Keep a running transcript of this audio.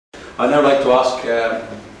I'd now like to ask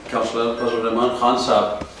Councillor President Rahman Khan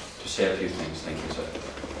Sahab to say a few things. Thank you, sir.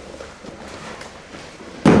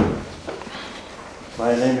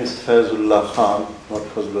 My name is Cllr Khan, not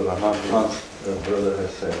Cllr Rahman Khan's brother has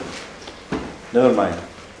said. Never mind.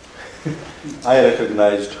 I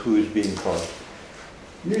recognized who is being called.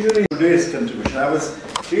 Usually today's contribution, I was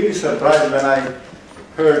really surprised when I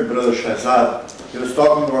heard Brother Shahzad. He was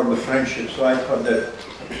talking about the friendship, so I thought that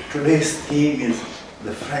today's theme is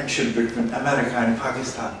the friendship between America and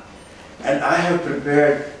Pakistan. And I have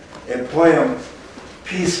prepared a poem,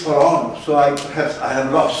 Peace for All, so perhaps I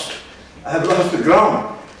have lost the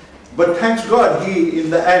ground. But thanks God, he in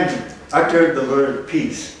the end uttered the word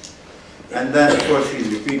peace. And then of course he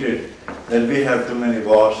repeated that we have too many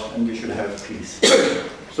wars and we should have peace.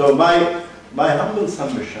 So my humble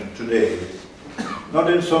submission today is, not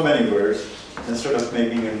in so many words, instead of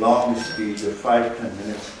making a long speech of 5-10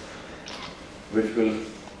 minutes, which will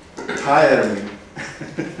tire me,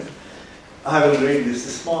 I will read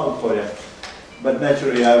this small poem. But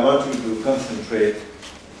naturally I want you to concentrate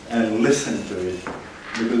and listen to it,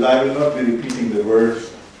 because I will not be repeating the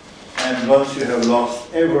words. And once you have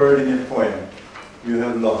lost a word in a poem, you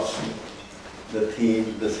have lost the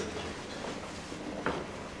theme, the subject.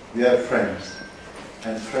 We are friends,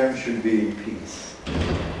 and friends should be in peace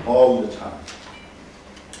all the time.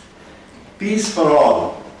 Peace for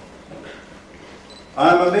all.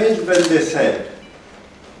 I am amazed when they said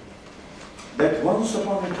that once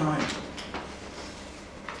upon a time,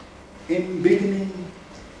 in beginning,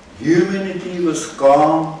 humanity was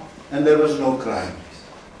calm and there was no crime.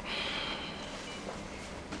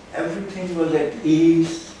 Everything was at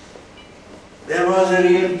ease. There was a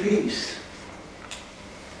real peace.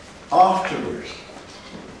 Afterwards,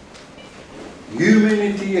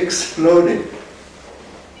 humanity exploded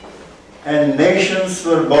and nations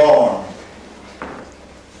were born.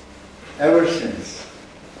 Ever since,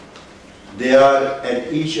 they are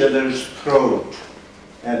at each other's throat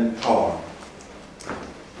and torn.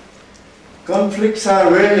 Conflicts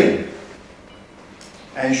are wailing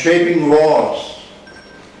and shaping wars.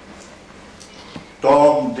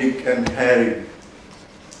 Tom, Dick and Harry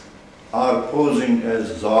are posing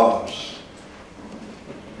as czars.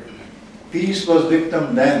 Peace was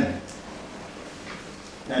victim then,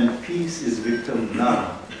 and peace is victim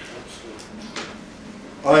now.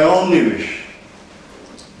 I only wish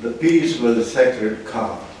the peace was a sacred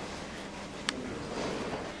cow.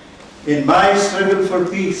 In my struggle for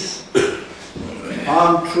peace, I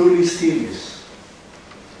am truly serious.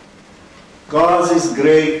 Cause is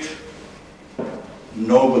great,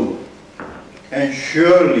 noble, and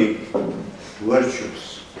surely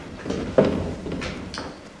virtuous.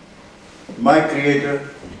 My Creator,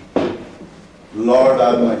 Lord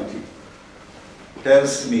Almighty,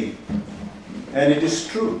 tells me, and it is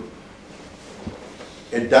true,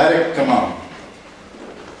 a direct command: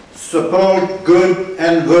 support good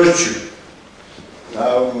and virtue.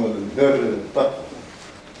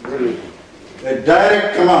 A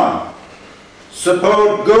direct command: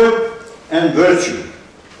 support good and virtue.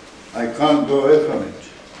 I can't go away from it.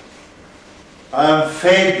 I am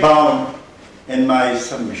faith-bound in my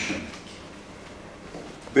submission.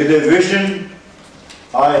 With a vision,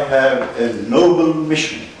 I have a noble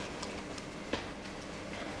mission.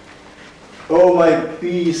 Oh my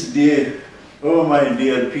peace, dear, oh my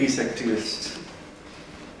dear peace activists,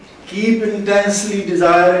 keep intensely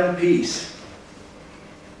desiring peace.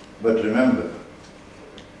 But remember,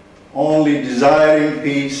 only desiring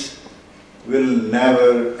peace will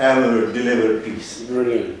never ever deliver peace.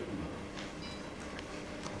 Brilliant.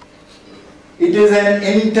 It is an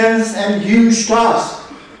intense and huge task.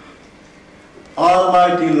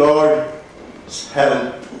 Almighty Lord's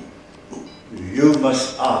help you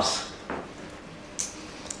must ask.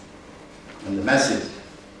 And the message,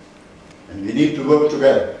 and we need to work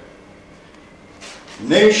together.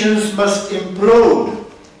 Nations must implode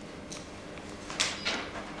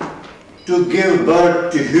to give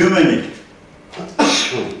birth to humanity,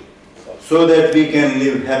 so that we can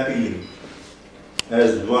live happily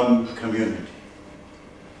as one community.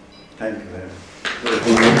 Thank you very much.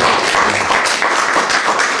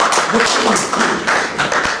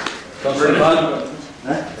 Councillor Khan,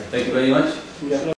 thank you very much.